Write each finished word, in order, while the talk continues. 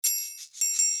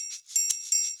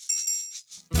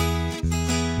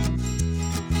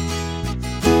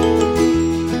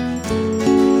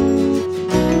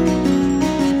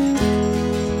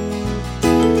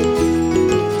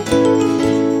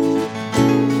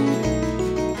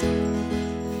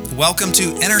Welcome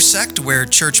to Intersect, where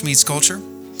church meets culture.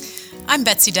 I'm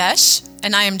Betsy Dash,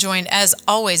 and I am joined, as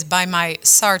always, by my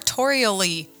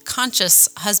sartorially conscious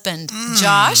husband,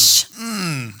 Josh.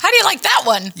 How do you like that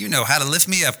one? You know how to lift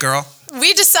me up, girl.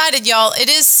 We decided, y'all, it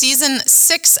is season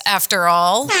 6 after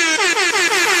all.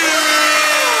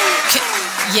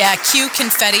 Yeah, cue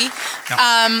confetti. Yep.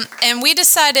 And we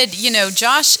decided,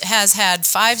 Josh has had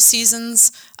 5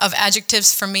 seasons of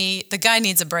adjectives for me. The guy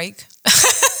needs a break.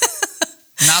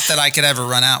 Not that I could ever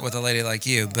run out with a lady like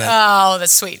you, but... Oh,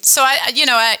 that's sweet. So,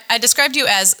 I described you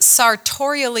as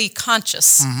sartorially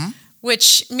conscious,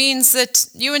 which means that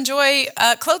you enjoy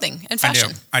clothing and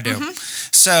fashion. I do.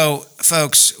 So,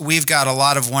 folks, we've got a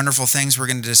lot of wonderful things we're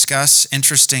going to discuss,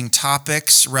 interesting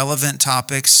topics, relevant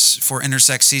topics for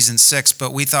Intersect Season 6,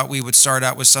 but we thought we would start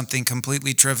out with something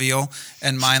completely trivial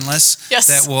and mindless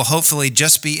that will hopefully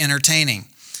just be entertaining.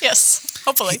 Yes,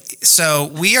 hopefully. So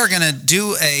we are going to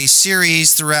do a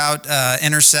series throughout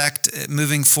Intersect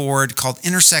moving forward called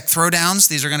Intersect Throwdowns.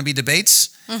 These are going to be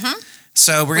debates.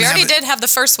 So we already did have the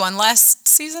first one last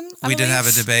season, I believe. Did have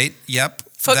a debate, yep.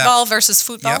 Football versus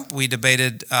football. Yep, we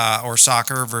debated or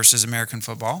soccer versus American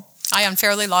football. I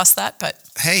unfairly lost that, but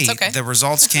hey, it's okay. The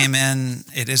results came in.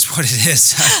 It is what it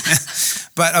is.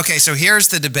 But okay, so here's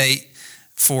the debate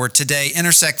for today.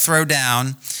 Intersect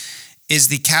Throwdown. Is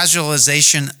the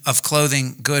casualization of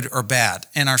clothing good or bad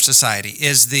in our society?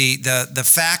 Is the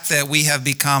fact that we have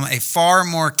become a far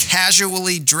more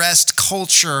casually dressed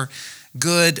culture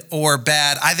good or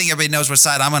bad? I think everybody knows what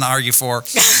side I'm going to argue for.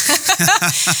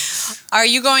 Are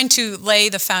you going to lay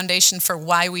the foundation for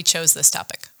why we chose this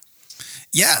topic?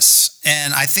 Yes,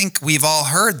 and I think we've all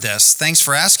heard this. Thanks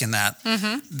for asking that.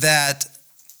 That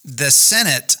the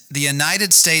Senate, the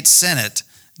United States Senate,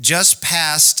 just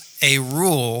passed a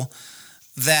rule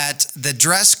that the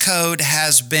dress code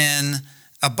has been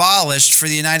abolished for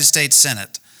the United States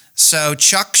Senate. So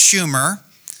Chuck Schumer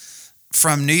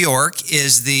from New York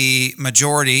is the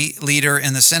majority leader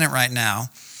in the Senate right now.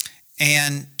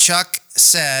 And Chuck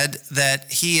said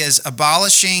that he is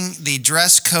abolishing the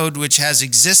dress code which has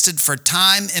existed for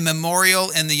time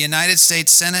immemorial in the United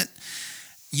States Senate.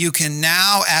 You can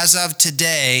now, as of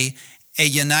today, a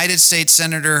United States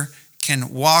senator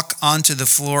can walk onto the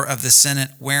floor of the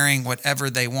Senate wearing whatever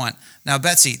they want. Now,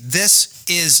 Betsy, it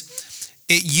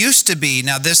used to be,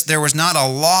 there was not a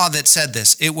law that said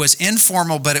this. It was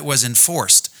informal, but it was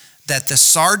enforced, that the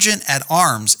sergeant at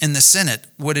arms in the Senate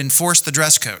would enforce the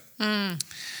dress code.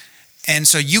 And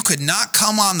so you could not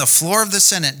come on the floor of the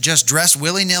Senate just dressed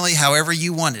willy-nilly however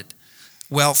you wanted.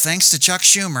 Well, thanks to Chuck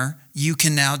Schumer, you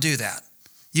can now do that.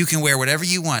 You can wear whatever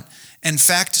you want. In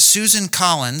fact, Susan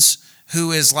Collins,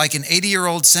 who is like an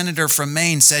 80-year-old senator from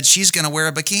Maine, said she's going to wear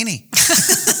a bikini.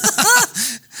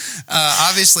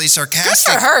 Obviously,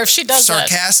 sarcastic. Good for her if she does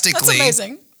sarcastically. That's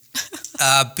amazing.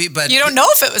 But you don't know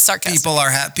if it was sarcastic.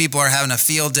 People are having a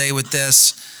field day with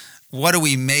this. What do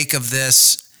we make of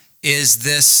this? Is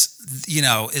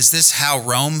this how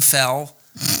Rome fell?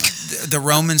 The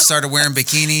Romans started wearing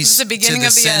bikinis the beginning to the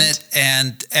of the Senate,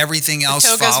 and everything else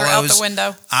the togas follows. Were out the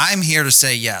window. I'm here to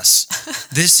say yes.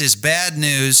 This is bad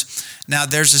news. Now,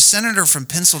 there's a senator from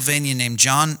Pennsylvania named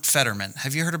John Fetterman.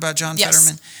 Have you heard about John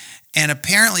Fetterman? And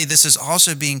apparently this is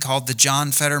also being called the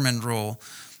John Fetterman rule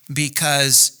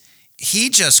because he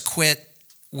just quit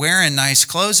wearing nice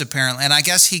clothes, apparently. And I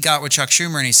guess he got with Chuck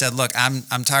Schumer and he said, look, I'm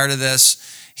tired of this.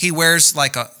 He wears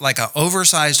like a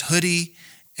oversized hoodie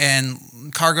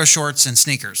and cargo shorts and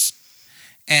sneakers.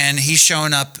 And he's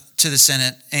showing up to the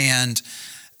Senate, and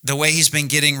the way he's been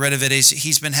getting rid of it is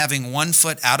he's been having 1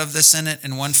 foot out of the Senate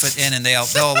and 1 foot in, and they'll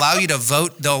allow you to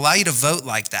vote. They'll allow you to vote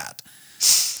like that.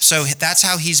 So that's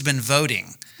how he's been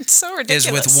voting. It's so ridiculous.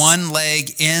 Is with one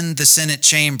leg in the Senate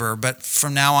chamber, but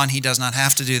from now on he does not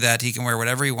have to do that. He can wear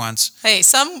whatever he wants. Hey,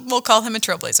 some will call him a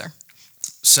trailblazer.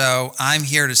 So I'm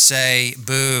here to say,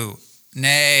 boo,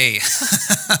 nay.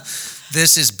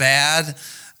 This is bad.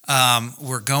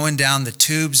 We're going down the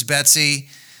tubes, Betsy.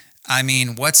 I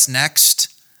mean, what's next?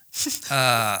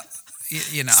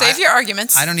 Save your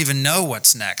arguments. I don't even know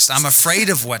what's next. I'm afraid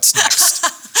of what's next.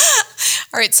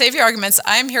 All right, save your arguments.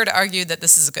 I'm here to argue that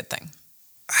this is a good thing.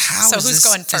 Who's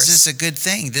going first? Is this a good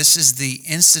thing? This is the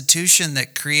institution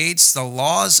that creates the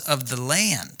laws of the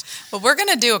land. Well, we're going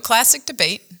to do a classic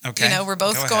debate. Okay. We're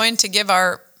both going to give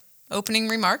our opening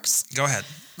remarks. Go ahead.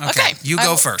 Okay. You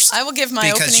go first. I will give my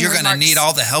opening remarks. Because you're going to need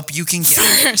all the help you can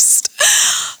get. First.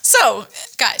 So,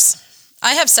 guys,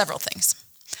 I have several things.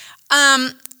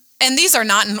 And these are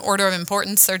not in order of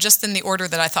importance. They're just in the order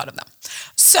that I thought of them.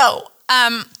 So,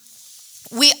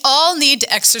 we all need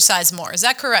to exercise more. Is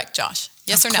that correct, Josh?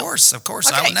 Yes or no? Of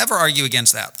course. Okay. I would never argue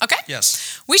against that. Okay.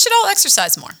 Yes. We should all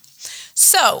exercise more.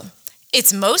 So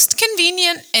it's most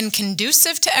convenient and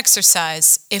conducive to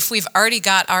exercise if we've already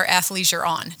got our athleisure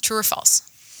on. True or false?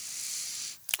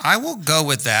 I will go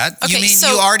with that. Okay, you mean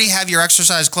you already have your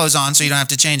exercise clothes on, so you don't have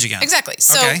to change again? Exactly.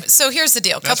 So here's the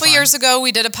deal. A couple years ago,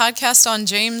 we did a podcast on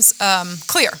James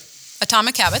Clear,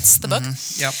 Atomic Habits, the book.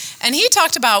 Yep. And he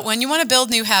talked about when you want to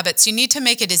build new habits, you need to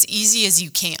make it as easy as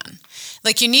you can.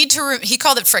 Like you need to, he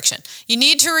called it friction. You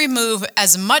need to remove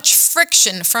as much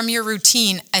friction from your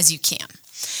routine as you can.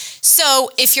 So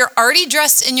if you're already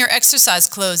dressed in your exercise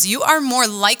clothes, you are more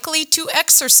likely to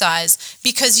exercise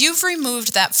because you've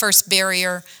removed that first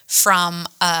barrier from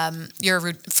going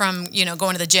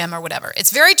to the gym or whatever.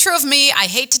 It's very true of me. I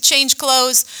hate to change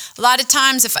clothes. A lot of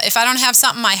times if I don't have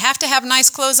something, I have to have nice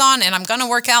clothes on and I'm going to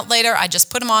work out later. I just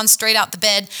put them on straight out the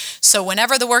bed. So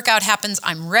whenever the workout happens,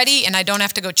 I'm ready and I don't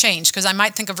have to go change because I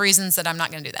might think of reasons that I'm not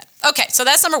going to do that. Okay, so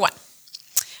that's number one.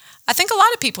 I think a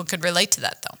lot of people could relate to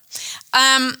that though.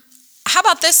 How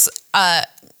about this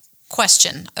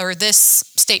question or this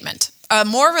statement? A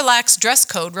more relaxed dress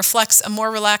code reflects a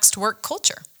more relaxed work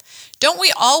culture. Don't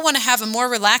we all want to have a more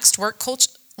relaxed work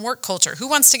culture? Who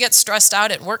wants to get stressed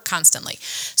out at work constantly?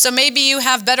 So maybe you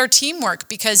have better teamwork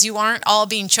because you aren't all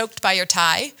being choked by your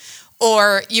tie,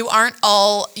 or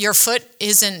your foot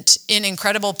isn't in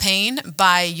incredible pain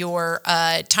by your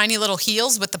tiny little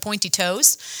heels with the pointy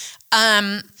toes.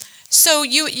 So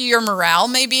your morale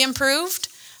may be improved.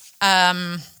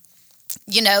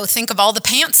 Think of all the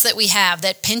pants that we have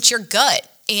that pinch your gut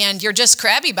and you're just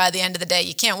crabby by the end of the day.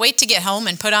 You can't wait to get home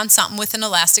and put on something with an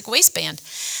elastic waistband.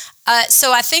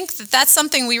 So I think that's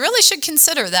something we really should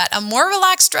consider, that a more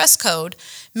relaxed dress code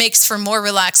makes for more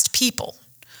relaxed people,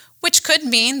 which could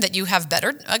mean that you have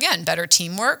better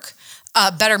teamwork,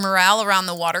 better morale around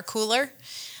the water cooler.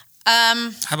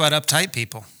 How about uptight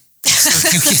people? Can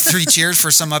we get 3 cheers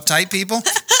for some uptight people?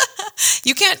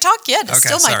 You can't talk yet. It's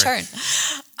still my turn.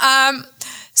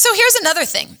 So here's another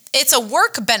thing. It's a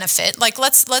work benefit. Like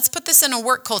let's put this in a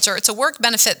work culture. It's a work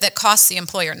benefit that costs the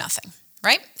employer nothing,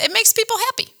 right? It makes people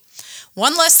happy.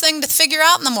 One less thing to figure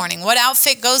out in the morning. What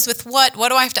outfit goes with what? What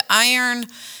do I have to iron?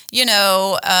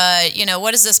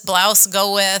 What does this blouse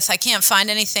go with? I can't find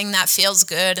anything that feels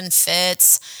good and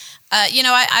fits.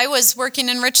 I was working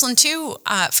in Richland too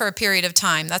for a period of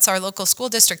time. That's our local school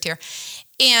district here.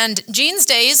 And jeans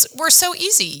days were so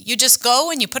easy. You just go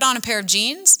and you put on a pair of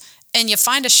jeans and you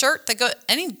find a shirt that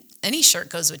any shirt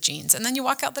goes with jeans, and then you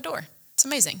walk out the door. It's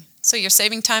amazing. So you're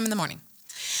saving time in the morning.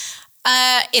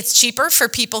 It's cheaper for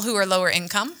people who are lower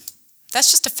income.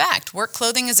 That's just a fact. Work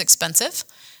clothing is expensive.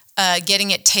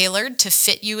 Getting it tailored to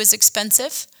fit you is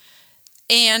expensive.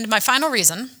 And my final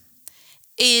reason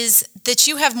is that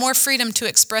you have more freedom to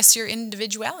express your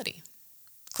individuality.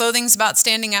 Clothing's about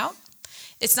standing out.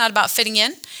 It's not about fitting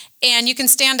in. And you can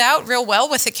stand out real well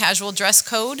with a casual dress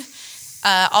code.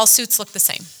 All suits look the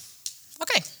same.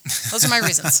 Okay, those are my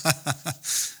reasons.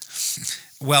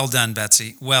 Well done,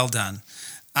 Betsy. Well done.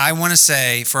 I want to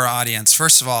say for our audience,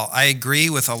 first of all, I agree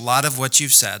with a lot of what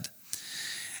you've said.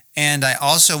 And I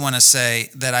also want to say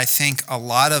that I think a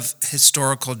lot of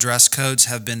historical dress codes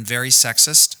have been very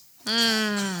sexist.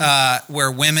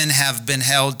 Where women have been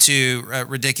held to a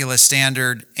ridiculous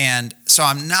standard, and so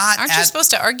I'm not. Aren't you supposed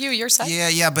to argue your side?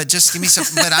 Yeah, but just give me some.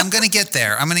 But I'm going to get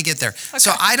there. Okay.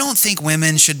 So I don't think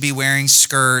women should be wearing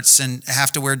skirts and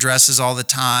have to wear dresses all the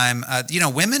time.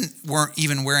 Women weren't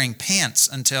even wearing pants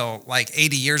until like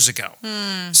 80 years ago.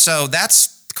 So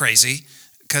that's crazy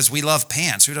because we love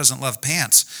pants. Who doesn't love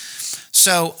pants?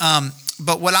 So,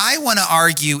 but what I want to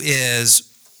argue is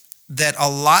that a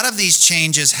lot of these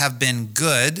changes have been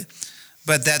good,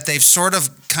 but that they've sort of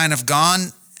kind of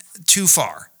gone too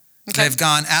far. Okay. They've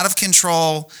gone out of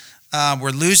control.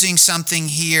 We're losing something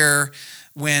here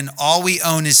when all we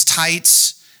own is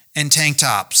tights and tank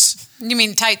tops. You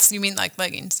mean tights? You mean like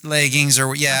leggings? Leggings,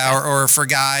 or or for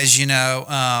guys,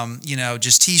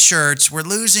 just t-shirts. We're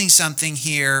losing something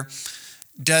here.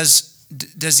 Does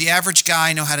the average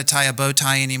guy know how to tie a bow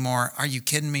tie anymore? Are you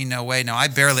kidding me? No way. No, I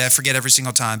forget every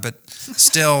single time, but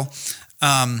still,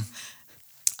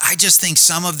 I just think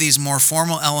some of these more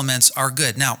formal elements are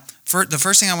good. Now, the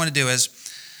first thing I want to do is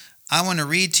I want to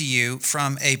read to you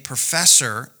from a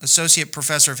associate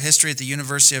professor of history at the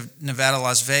University of Nevada,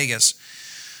 Las Vegas,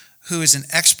 who is an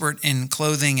expert in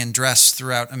clothing and dress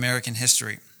throughout American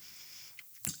history.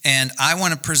 And I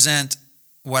want to present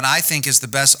what I think is the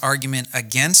best argument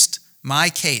against my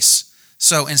case.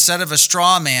 So instead of a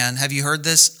straw man, have you heard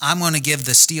this? I'm going to give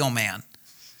the steel man.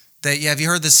 Have you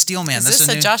heard the steel man? Is this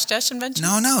a Josh Desch invention?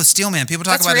 No, steel man. People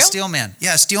talk about a steel man.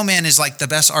 Yeah, steel man is like the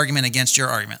best argument against your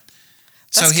argument.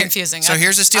 That's confusing. So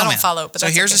here's a steel man. I don't follow, but so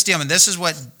here's a steel man. This is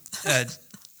what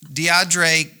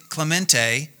Deidre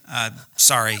Clemente,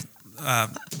 sorry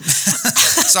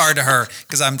to her,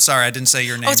 because I'm sorry I didn't say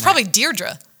your name. Oh, it's probably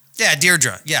Deirdre. Yeah,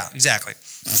 Deirdre. Yeah, exactly.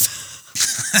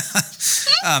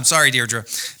 Sorry, Deirdre.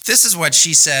 This is what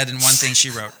she said in one thing she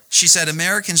wrote. She said,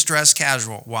 Americans dress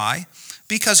casual. Why?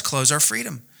 Because clothes are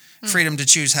freedom. Freedom to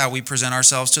choose how we present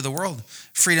ourselves to the world.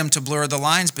 Freedom to blur the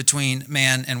lines between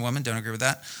man and woman. Don't agree with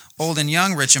that. Old and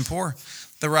young, rich and poor.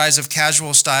 The rise of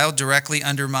casual style directly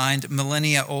undermined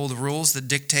millennia-old rules that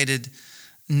dictated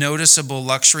noticeable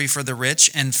luxury for the rich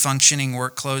and functioning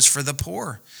work clothes for the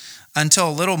poor. Until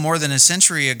a little more than a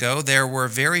century ago, there were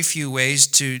very few ways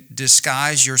to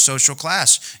disguise your social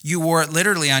class. You wore it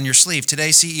literally on your sleeve.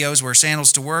 Today, CEOs wear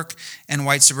sandals to work, and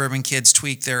white suburban kids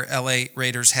tweak their LA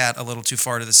Raiders hat a little too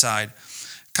far to the side.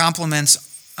 Compliments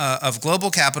of global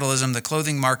capitalism, the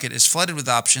clothing market is flooded with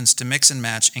options to mix and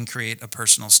match and create a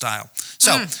personal style.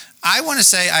 So I want to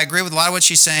say I agree with a lot of what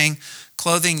she's saying.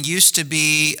 Clothing used to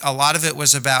be, a lot of it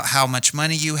was about how much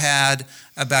money you had,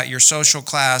 about your social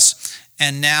class.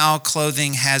 And now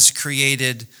clothing has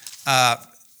created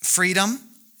freedom.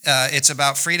 It's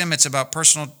about freedom. It's about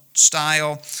personal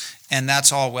style. And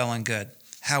that's all well and good.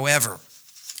 However,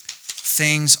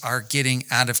 things are getting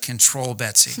out of control,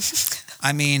 Betsy.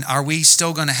 I mean, are we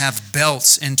still going to have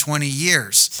belts in 20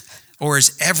 years? Or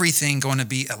is everything going to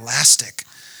be elastic?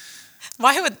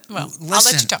 Listen, I'll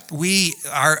let you talk.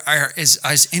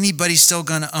 Is anybody still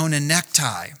going to own a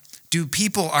necktie?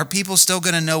 Are people still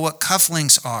going to know what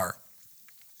cufflinks are?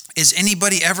 Is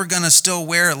anybody ever going to still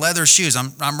wear leather shoes?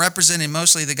 I'm representing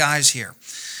mostly the guys here.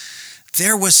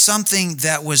 There was something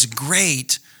that was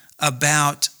great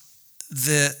about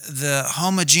the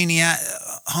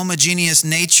homogeneous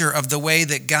nature of the way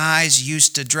that guys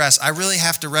used to dress. I really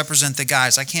have to represent the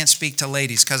guys. I can't speak to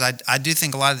ladies because I do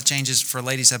think a lot of the changes for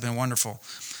ladies have been wonderful.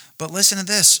 But listen to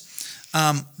this.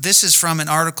 This is from an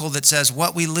article that says,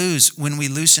 what we lose when we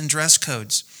loosen dress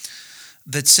codes.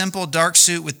 The simple dark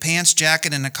suit with pants,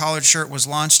 jacket, and a collared shirt was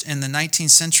launched in the 19th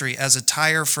century as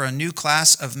attire for a new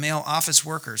class of male office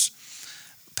workers,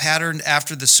 patterned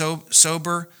after the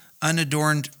sober,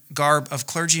 unadorned garb of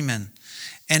clergymen.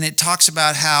 And it talks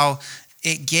about how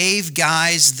it gave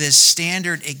guys this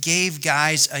standard, it gave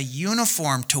guys a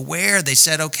uniform to wear. They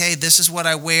said, okay, this is what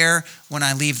I wear when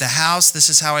I leave the house. This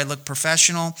is how I look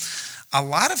professional. A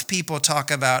lot of people talk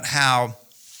about how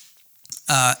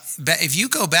if you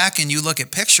go back and you look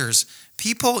at pictures,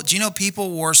 people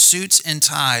wore suits and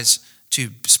ties to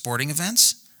sporting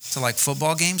events, to like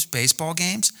football games, baseball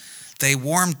games. They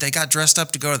got dressed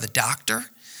up to go to the doctor.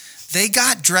 They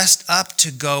got dressed up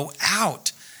to go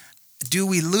out. Do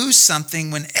we lose something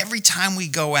when every time we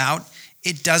go out,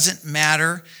 it doesn't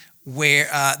matter where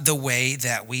the way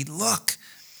that we look?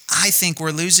 I think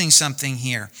we're losing something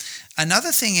here.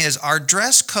 Another thing is our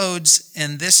dress codes,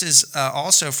 and this is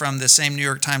also from the same New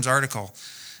York Times article.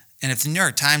 And if the New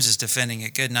York Times is defending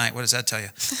it, good night. What does that tell you?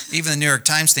 Even the New York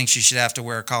Times thinks you should have to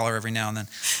wear a collar every now and then.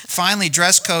 Finally,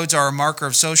 dress codes are a marker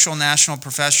of social, national,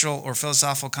 professional, or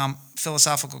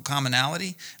philosophical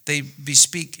commonality. They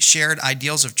bespeak shared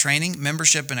ideals of training,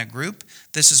 membership in a group.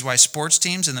 This is why sports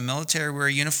teams and the military wear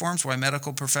uniforms, why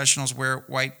medical professionals wear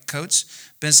white coats.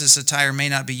 Business attire may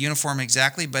not be uniform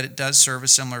exactly, but it does serve a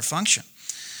similar function.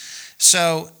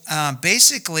 So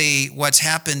basically what's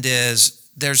happened is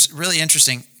there's really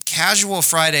interesting. Casual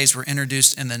Fridays were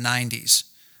introduced in the 90s,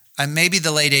 maybe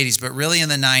the late 80s, but really in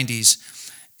the 90s.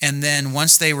 And then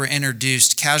once they were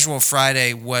introduced, Casual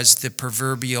Friday was the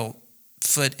proverbial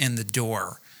foot in the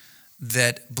door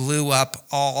that blew up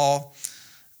all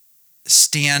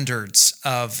standards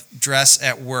of dress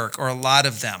at work, or a lot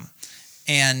of them.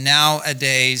 And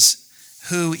nowadays,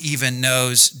 who even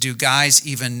knows? Do guys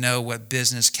even know what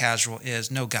business casual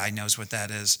is? No guy knows what that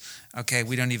is. Okay,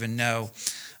 we don't even know.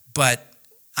 But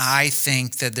I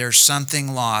think that there's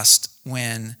something lost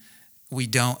when we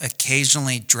don't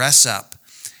occasionally dress up.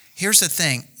 Here's the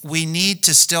thing. We need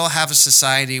to still have a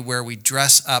society where we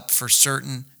dress up for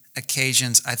certain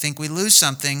occasions. I think we lose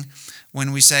something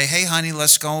when we say, hey, honey,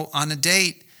 let's go on a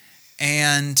date,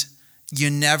 and you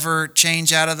never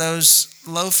change out of those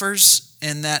loafers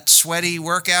in that sweaty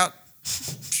workout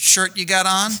shirt you got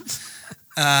on.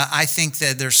 I think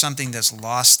that there's something that's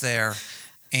lost there,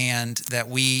 and that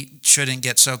we shouldn't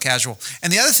get so casual.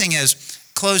 And the other thing is,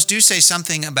 clothes do say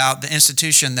something about the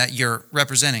institution that you're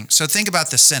representing. So think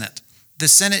about the Senate. The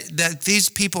Senate, that these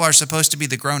people are supposed to be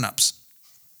the grown-ups.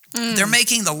 They're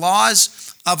making the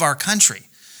laws of our country.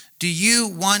 Do you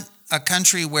want a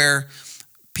country where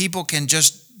people can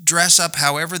just dress up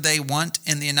however they want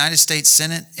in the United States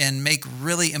Senate and make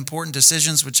really important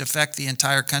decisions which affect the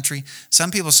entire country? Some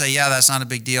people say, yeah, that's not a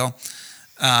big deal.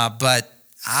 But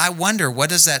I wonder, what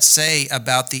does that say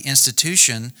about the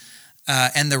institution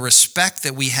and the respect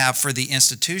that we have for the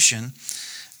institution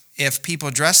if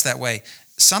people dress that way?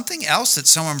 Something else that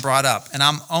someone brought up, and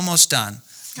I'm almost done,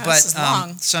 but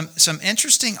some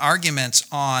interesting arguments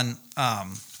on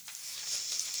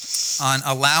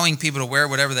allowing people to wear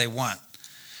whatever they want.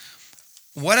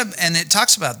 And it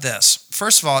talks about this.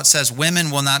 First of all, it says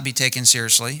women will not be taken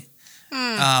seriously.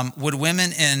 Would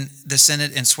women in the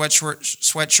Senate in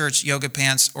sweatshirts, yoga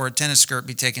pants, or a tennis skirt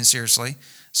be taken seriously?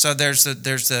 So there's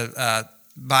the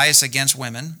bias against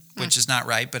women, which is not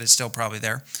right, but it's still probably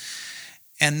there.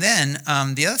 And then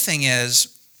the other thing is,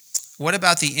 what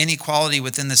about the inequality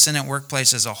within the Senate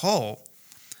workplace as a whole?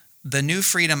 The new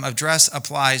freedom of dress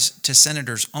applies to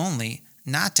senators only,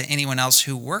 not to anyone else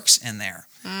who works in there.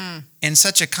 In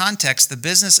such a context, the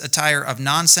business attire of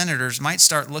non-senators might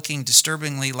start looking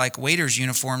disturbingly like waiters'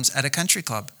 uniforms at a country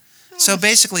club. So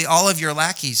basically, all of your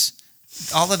lackeys,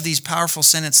 all of these powerful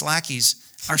Senate's lackeys,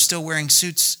 are still wearing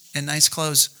suits and nice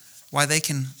clothes while they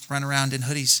can run around in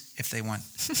hoodies if they want.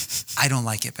 I don't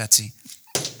like it, Betsy.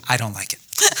 I don't like it.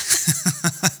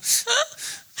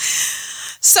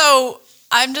 So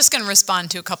I'm just going to respond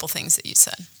to a couple things that you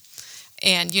said.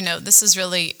 And, this is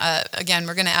really, again,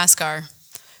 we're going to ask our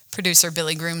producer,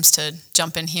 Billy Grooms, to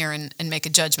jump in here and make a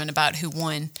judgment about who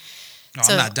won.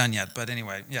 I'm not done yet, but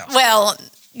anyway, yeah. Well,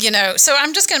 so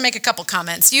I'm just going to make a couple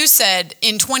comments. You said,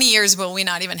 in 20 years, will we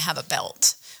not even have a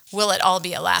belt? Will it all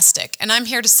be elastic? And I'm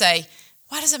here to say,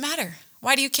 why does it matter?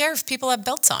 Why do you care if people have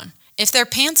belts on? If their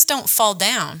pants don't fall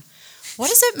down, what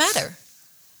does it matter?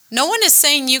 No one is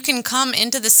saying you can come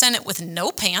into the Senate with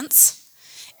no pants.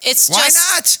 Why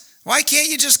not? Why can't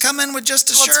you just come in with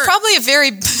just a shirt? It's probably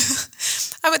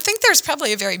I would think there's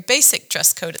probably a very basic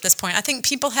dress code at this point. I think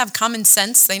people have common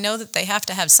sense. They know that they have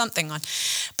to have something on.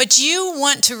 But you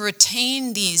want to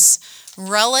retain these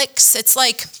relics. It's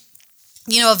like,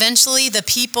 eventually the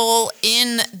people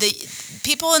in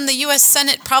the U.S.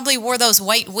 Senate probably wore those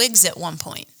white wigs at one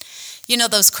point.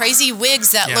 Those crazy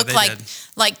wigs that look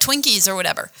like Twinkies or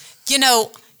whatever.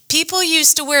 People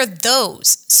used to wear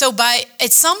those. So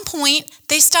at some point,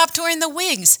 they stopped wearing the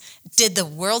wigs. Did the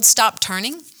world stop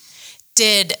turning?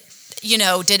 Did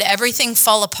everything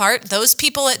fall apart? Those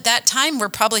people at that time were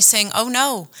probably saying, oh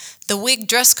no, the wig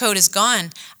dress code is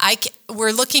gone.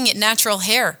 We're looking at natural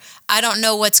hair. I don't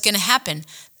know what's going to happen.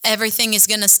 Everything is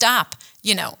going to stop,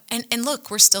 and look,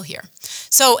 we're still here.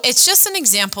 So it's just an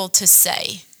example to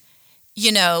say,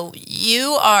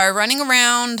 you are running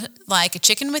around like a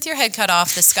chicken with your head cut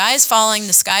off. The sky is falling.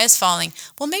 The sky is falling.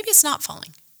 Well, maybe it's not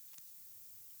falling.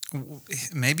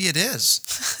 Maybe it is.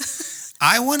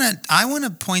 I want to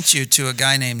point you to a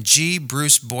guy named G.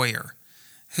 Bruce Boyer,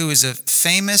 who is a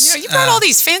famous... you brought all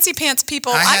these fancy pants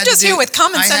people. I'm just here with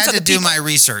common sense of the people. I had to do my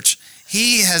research.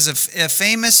 He has a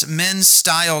famous men's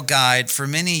style guide for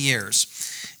many years.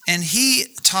 And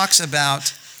he talks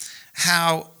about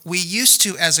how we used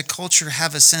to, as a culture,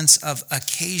 have a sense of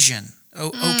occasion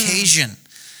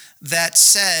that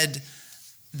said,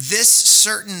 this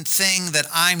certain thing that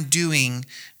I'm doing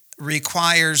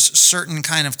requires certain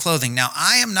kind of clothing. Now,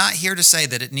 I am not here to say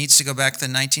that it needs to go back to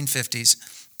the 1950s,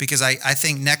 because I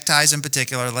think neckties in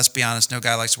particular, let's be honest, no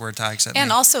guy likes to wear a tie except me.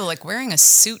 And also, like, wearing a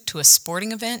suit to a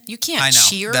sporting event, you can't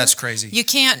cheer. That's crazy. You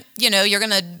can't, you're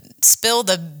going to spill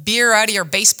the beer out of your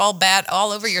baseball bat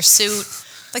all over your suit.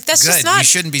 Like, that's just not... You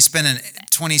shouldn't be spending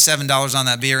 $27 on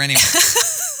that beer anyway.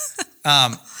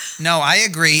 No, I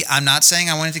agree. I'm not saying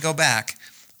I want it to go back,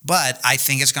 but I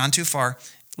think it's gone too far.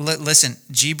 Listen,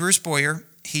 G. Bruce Boyer,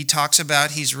 he talks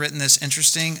about, he's written this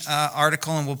interesting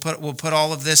article, and we'll put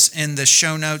all of this in the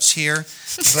show notes here.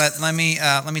 But let me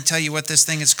tell you what this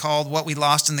thing is called: What We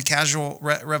Lost in the Casual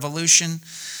Revolution.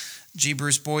 G.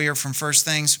 Bruce Boyer from First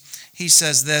Things. He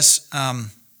says this.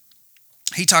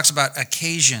 He talks about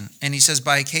occasion, and he says,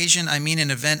 by occasion, I mean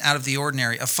an event out of the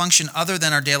ordinary, a function other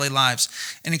than our daily lives,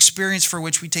 an experience for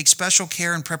which we take special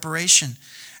care and preparation,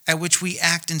 at which we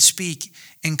act and speak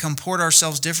and comport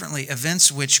ourselves differently, events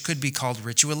which could be called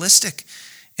ritualistic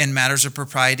in matters of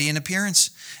propriety and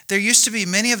appearance. There used to be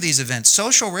many of these events,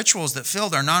 social rituals that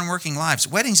filled our non-working lives,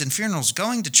 weddings and funerals,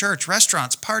 going to church,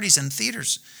 restaurants, parties, and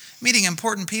theaters. Meeting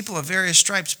important people of various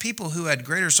stripes, people who had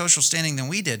greater social standing than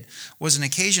we did, was an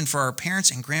occasion for our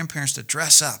parents and grandparents to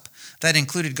dress up. That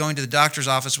included going to the doctor's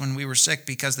office when we were sick,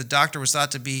 because the doctor was thought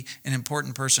to be an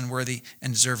important person worthy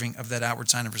and deserving of that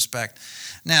outward sign of respect.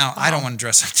 Now, I don't want to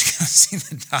dress up to go see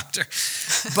the doctor,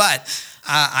 but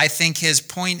I think his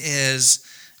point is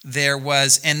there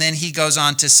was, and then he goes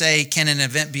on to say, can an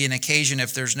event be an occasion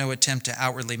if there's no attempt to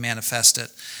outwardly manifest it?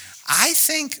 I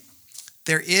think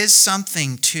there is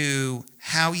something to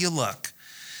how you look.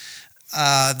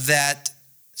 that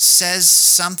says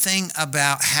something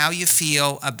about how you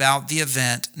feel about the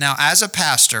event. Now, as a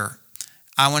pastor,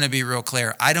 I want to be real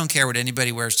clear. I don't care what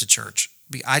anybody wears to church.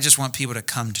 I just want people to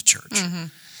come to church. Mm-hmm.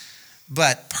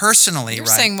 But personally, you're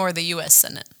saying more the U.S.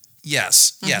 Senate.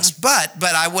 Yes, yes. But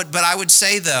I would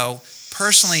say, though,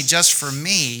 personally, just for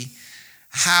me,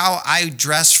 how I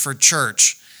dress for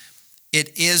church,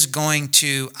 it is going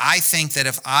to, I think that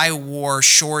if I wore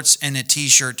shorts and a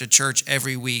t-shirt to church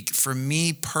every week, for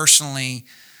me personally,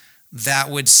 that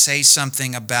would say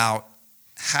something about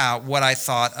what I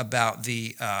thought about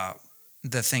the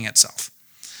thing itself.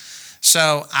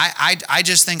 So I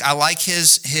just think I like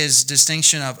his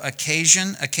distinction of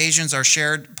occasion. Occasions are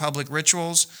shared public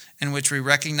rituals in which we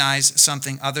recognize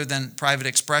something other than private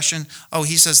expression. Oh,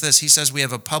 he says this. He says we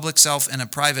have a public self and a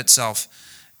private self.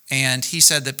 And he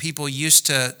said that people used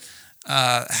to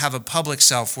have a public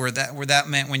self where that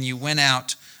meant when you went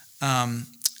out and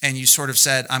you sort of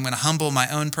said, I'm going to humble my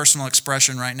own personal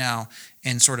expression right now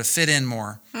and sort of fit in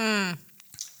more.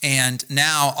 And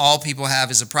now all people have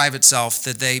is a private self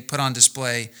that they put on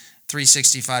display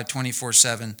 365,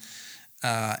 24/7.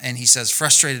 And he says,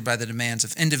 frustrated by the demands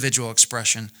of individual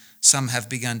expression, some have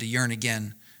begun to yearn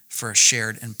again for a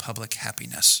shared and public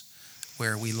happiness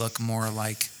where we look more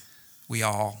like we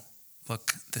all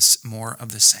look more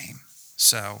of the same.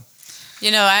 So,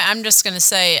 I'm just going to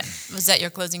say, was that your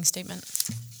closing statement?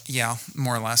 Yeah,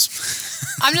 more or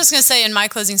less. I'm just going to say in my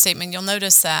closing statement, you'll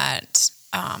notice that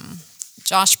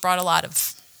Josh brought a lot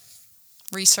of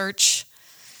research,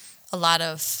 a lot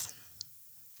of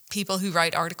people who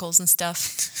write articles and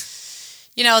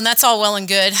stuff. And that's all well and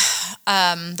good.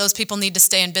 Those people need to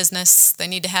stay in business. They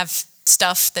need to have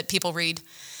stuff that people read.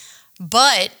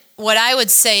 But what I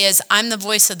would say is I'm the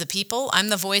voice of the people. I'm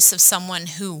the voice of someone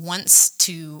who wants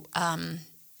to,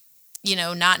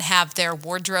 not have their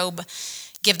wardrobe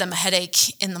give them a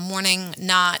headache in the morning,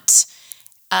 not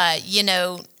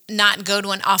go to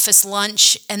an office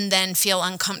lunch and then feel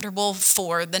uncomfortable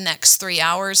for the next 3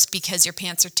 hours because your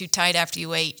pants are too tight after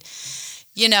you ate.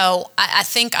 I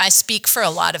think I speak for a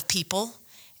lot of people,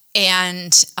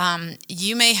 and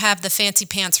you may have the fancy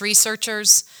pants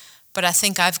researchers, but I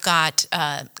think I've got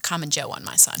Common Joe on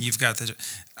my side. You've got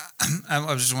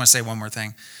I just want to say one more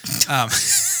thing.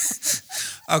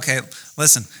 Okay,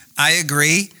 listen, I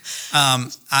agree.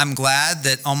 I'm glad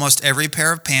that almost every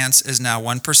pair of pants is now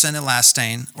 1%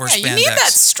 elastane or spandex. You need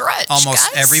that stretch,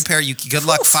 almost guys. Every pair. Good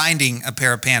luck finding a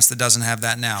pair of pants that doesn't have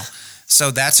that now.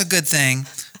 So that's a good thing.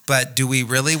 But do we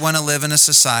really want to live in a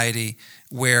society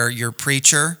where your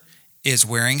preacher is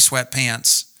wearing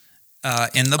sweatpants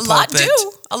in the pulpit?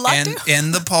 A lot do.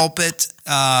 In the pulpit.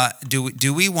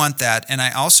 Do we want that? And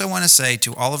I also want to say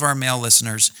to all of our male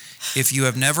listeners, if you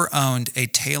have never owned a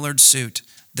tailored suit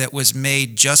that was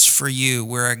made just for you,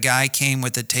 where a guy came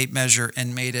with a tape measure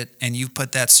and made it, and you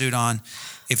put that suit on,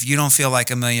 if you don't feel like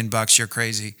 $1 million, you're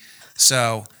crazy.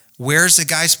 So where's the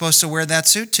guy supposed to wear that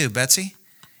suit to, Betsy?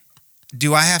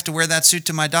 Do I have to wear that suit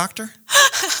to my doctor?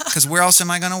 Because where else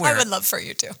am I going to wear it? I would love for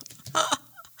you to.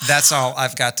 That's all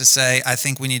I've got to say. I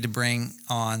think we need to bring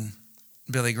on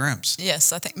Billy Grooms.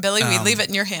 Yes, I think, Billy, we leave it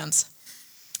in your hands.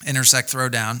 Intersect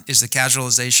Throwdown is the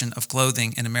casualization of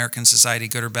clothing in American society,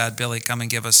 good or bad. Billy, come and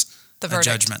give us a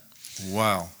judgment.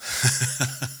 Wow.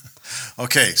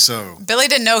 Okay, so Billy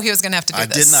didn't know he was going to have to do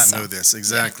this. I did not know this,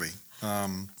 exactly. Yeah.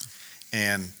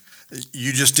 And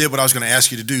you just did what I was going to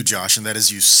ask you to do, Josh, and that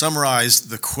is you summarized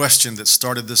the question that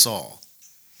started this all.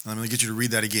 I'm going to get you to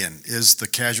read that again. Is the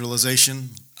casualization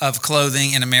of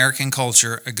clothing in American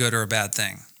culture a good or a bad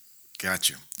thing?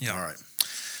 Got you. Yeah. All right.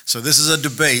 So this is a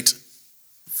debate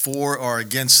for or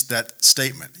against that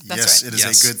statement. That's yes, it is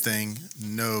a good thing.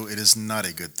 No, it is not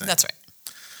a good thing. That's right.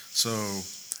 So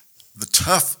the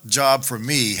tough job for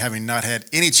me, having not had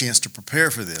any chance to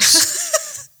prepare for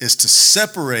this, is to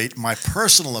separate my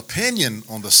personal opinion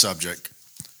on the subject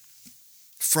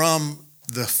from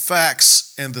the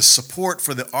facts and the support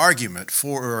for the argument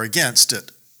for or against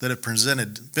it that have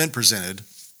been presented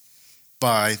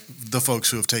by the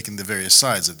folks who have taken the various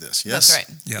sides of this. Yes? That's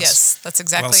right. Yes, that's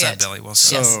exactly well said, it. Billy. Well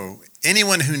said. So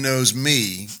anyone who knows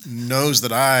me knows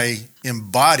that I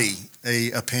embody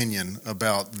a opinion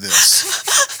about this.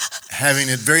 Having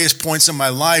at various points in my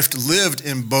life lived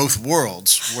in both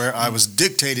worlds where I was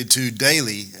dictated to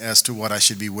daily as to what I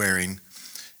should be wearing,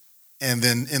 and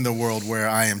then in the world where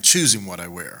I am choosing what I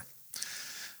wear.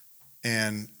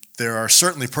 And there are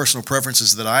certainly personal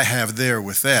preferences that I have there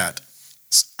with that.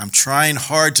 I'm trying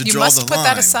hard to draw the line. You must put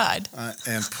that aside.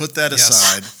 And put that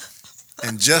aside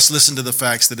and just listen to the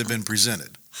facts that have been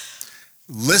presented.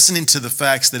 Listening to the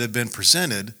facts that have been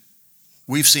presented,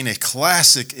 we've seen a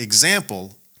classic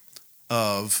example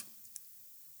of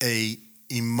a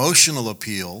emotional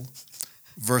appeal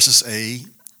versus a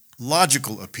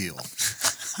logical appeal.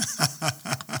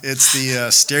 It's the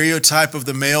stereotype of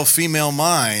the male-female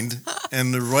mind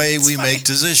and the way we make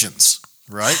decisions,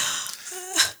 right?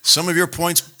 Some of your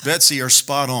points, Betsy, are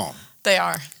spot on. They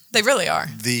are. They really are.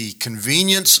 The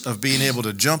convenience of being able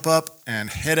to jump up and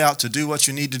head out to do what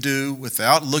you need to do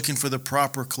without looking for the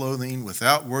proper clothing,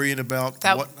 without worrying about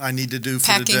what I need to do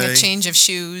for the day. Packing a change of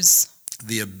shoes.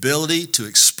 The ability to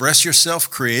express yourself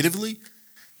creatively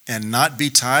and not be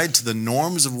tied to the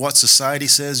norms of what society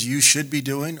says you should be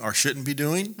doing or shouldn't be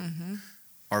doing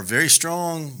are very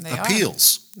strong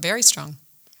appeals. Very strong.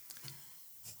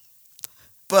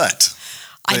 But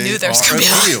I knew there was going to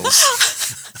be appeals.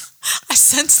 I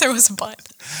sensed there was a but.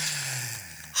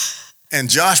 And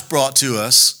Josh brought to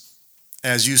us,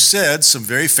 as you said, some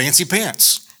very fancy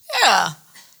pants. Yeah.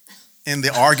 In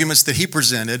the arguments that he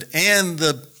presented and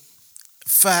the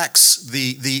facts,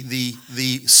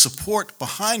 the support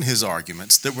behind his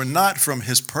arguments that were not from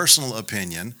his personal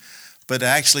opinion, but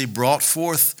actually brought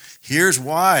forth, here's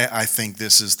why I think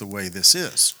this is the way this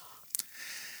is.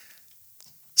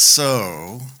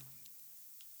 So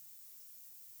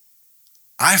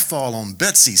I fall on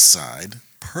Betsy's side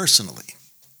personally.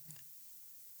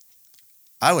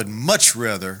 I would much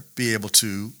rather be able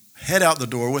to head out the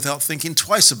door without thinking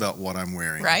twice about what I'm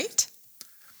wearing. Right.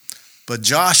 But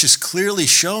Josh has clearly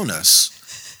shown us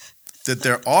that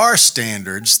there are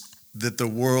standards that the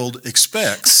world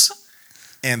expects,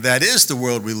 and that is the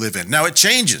world we live in. Now, it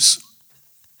changes.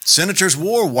 Senators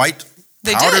wore white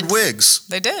powdered wigs.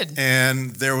 They did.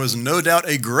 And there was no doubt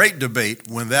a great debate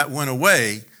when that went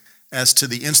away as to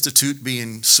the institute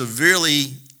being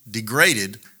severely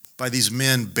degraded by these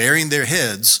men baring their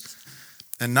heads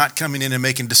and not coming in and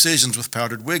making decisions with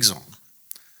powdered wigs on.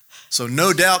 So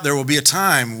no doubt there will be a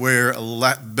time where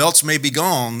belts may be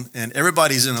gone and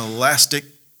everybody's in elastic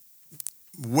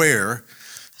wear,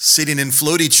 sitting in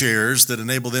floaty chairs that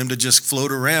enable them to just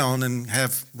float around and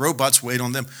have robots wait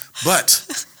on them.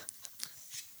 But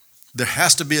there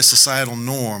has to be a societal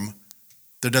norm.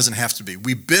 There doesn't have to be.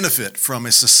 We benefit from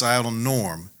a societal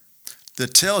norm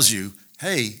that tells you,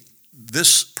 hey,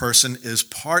 this person is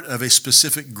part of a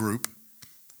specific group.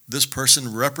 This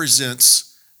person represents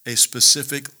a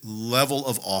specific level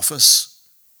of office.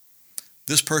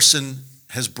 This person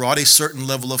has brought a certain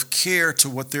level of care to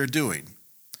what they're doing.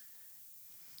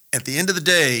 At the end of the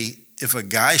day, if a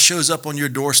guy shows up on your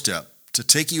doorstep to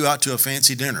take you out to a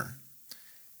fancy dinner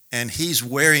and he's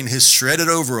wearing his shredded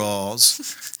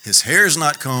overalls, his hair's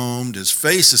not combed, his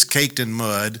face is caked in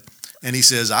mud, and he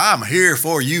says, I'm here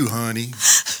for you, honey.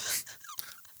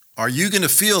 Are you going to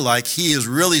feel like he has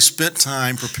really spent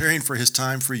time preparing for his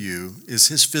time for you? Is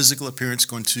his physical appearance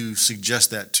going to suggest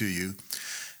that to you?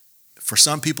 For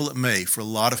some people it may, for a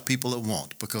lot of people it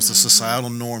won't, because the societal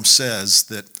norm says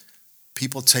that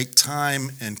people take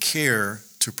time and care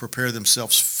to prepare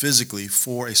themselves physically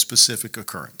for a specific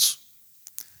occurrence.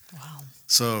 Wow.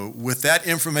 So with that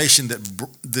information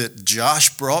that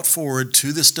Josh brought forward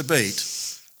to this debate,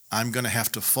 I'm going to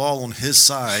have to fall on his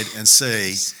side and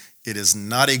say it is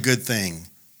not a good thing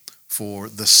for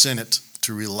the Senate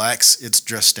to relax its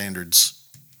dress standards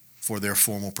for their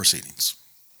formal proceedings.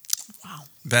 Wow.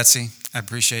 Betsy, I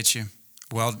appreciate you.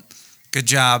 Well, good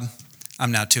job.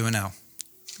 I'm now 2-0.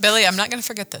 Billy, I'm not going to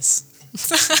forget this.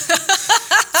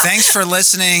 Thanks for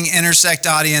listening, Intersect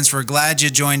audience. We're glad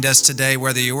you joined us today,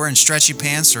 whether you were in stretchy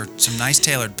pants or some nice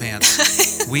tailored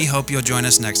pants. We hope you'll join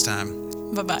us next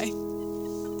time. Bye-bye.